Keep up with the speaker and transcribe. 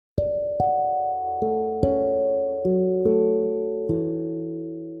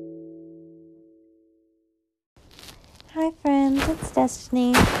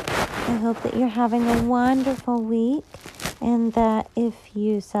Destiny. I hope that you're having a wonderful week and that if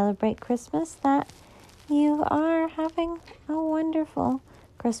you celebrate Christmas, that you are having a wonderful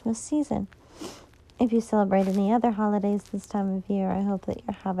Christmas season. If you celebrate any other holidays this time of year, I hope that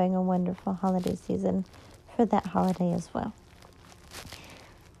you're having a wonderful holiday season for that holiday as well.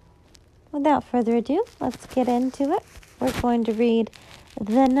 Without further ado, let's get into it. We're going to read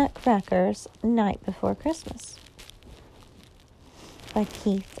The Nutcrackers Night Before Christmas by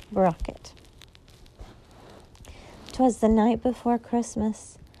Keith Brockett. 'Twas the night before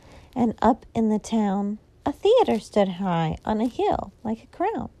Christmas, and up in the town a theater stood high on a hill like a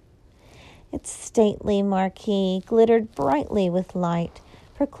crown. Its stately marquee glittered brightly with light,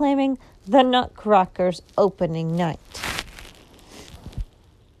 proclaiming the Nutcrackers' opening night.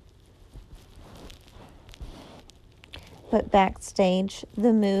 But backstage,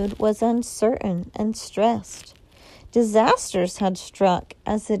 the mood was uncertain and stressed. Disasters had struck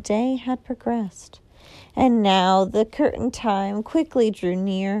as the day had progressed. And now the curtain time quickly drew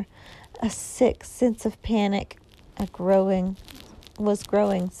near. A sick sense of panic was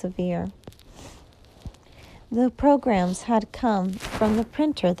growing severe. The programs had come from the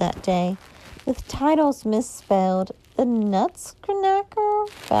printer that day, with titles misspelled. The Nutcracker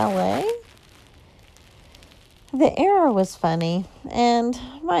Ballet? The error was funny and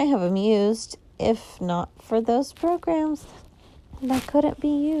might have amused, if not for those programs that couldn't be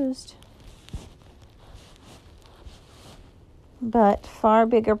used. But far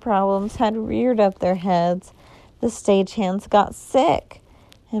bigger problems had reared up their heads. The stagehands got sick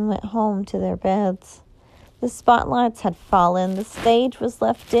and went home to their beds. The spotlights had fallen, the stage was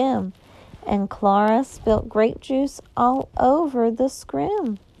left dim, and Clara spilt grape juice all over the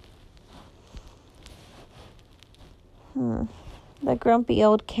scrim. The grumpy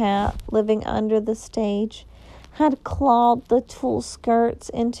old cat living under the stage had clawed the tulle skirts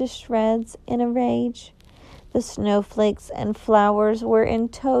into shreds in a rage. The snowflakes and flowers were in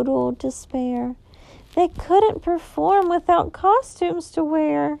total despair. They couldn't perform without costumes to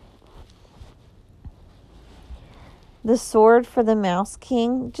wear. The sword for the Mouse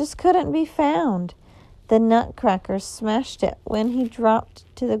King just couldn't be found. The Nutcrackers smashed it when he dropped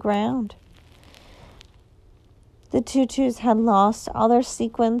to the ground. The tutus had lost all their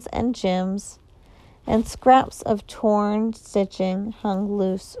sequins and gems, and scraps of torn stitching hung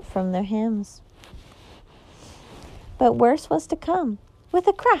loose from their hems. But worse was to come. With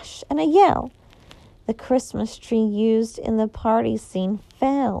a crash and a yell, the Christmas tree used in the party scene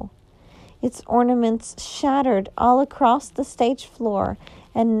fell. Its ornaments shattered all across the stage floor,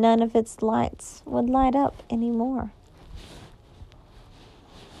 and none of its lights would light up anymore.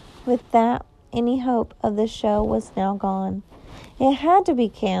 With that, any hope of the show was now gone. It had to be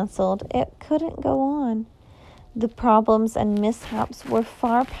canceled. It couldn't go on. The problems and mishaps were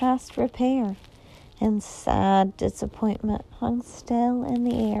far past repair, and sad disappointment hung still in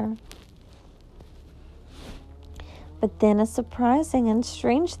the air. But then a surprising and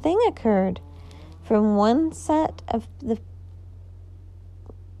strange thing occurred. From one of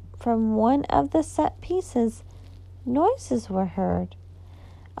the set pieces, noises were heard.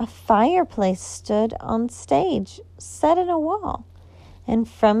 A fireplace stood on stage, set in a wall, and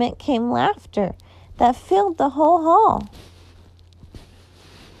from it came laughter that filled the whole hall.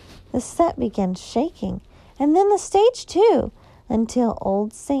 The set began shaking, and then the stage too, until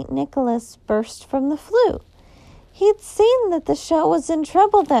old St. Nicholas burst from the flue. He'd seen that the show was in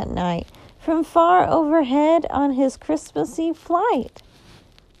trouble that night, from far overhead on his Christmas Eve flight.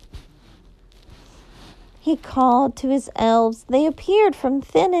 He called to his elves. They appeared from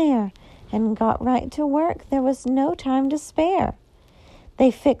thin air and got right to work. There was no time to spare. They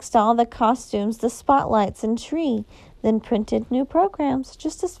fixed all the costumes, the spotlights and tree, then printed new programs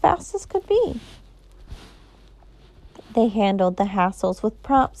just as fast as could be. They handled the hassles with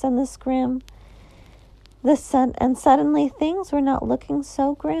props and the scrim. And suddenly things were not looking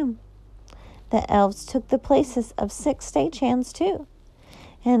so grim. The elves took the places of 6 stagehands too,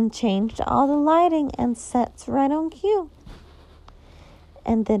 and changed all the lighting and sets right on cue.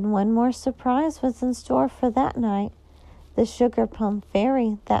 And then one more surprise was in store for that night. The Sugar Plum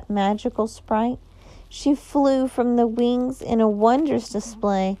Fairy, that magical sprite, she flew from the wings in a wondrous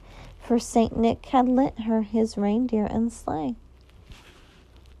display, for St. Nick had lent her his reindeer and sleigh.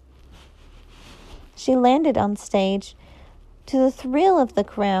 She landed on stage. To the thrill of the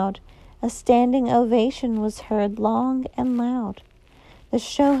crowd, a standing ovation was heard long and loud. The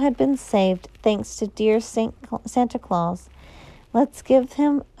show had been saved thanks to dear Santa Claus. Let's give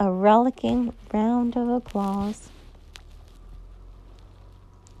him a rollicking round of applause.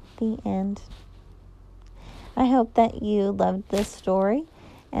 The end. I hope that you loved this story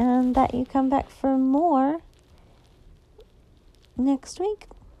and that you come back for more next week.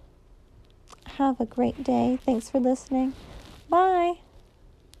 Have a great day. Thanks for listening. Bye.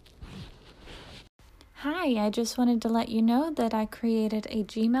 Hi, I just wanted to let you know that I created a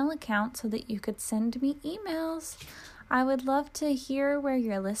Gmail account so that you could send me emails. I would love to hear where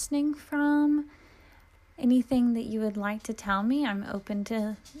you're listening from. Anything that you would like to tell me, I'm open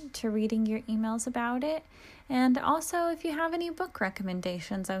to reading your emails about it. And also, if you have any book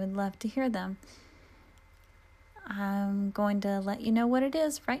recommendations, I would love to hear them. I'm going to let you know what it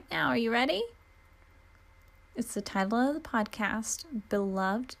is right now. Are you ready? It's the title of the podcast,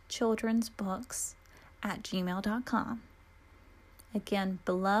 Beloved Children's Books at gmail.com. Again,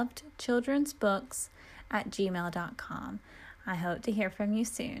 Beloved Children's Books at gmail.com. I hope to hear from you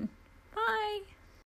soon. Bye.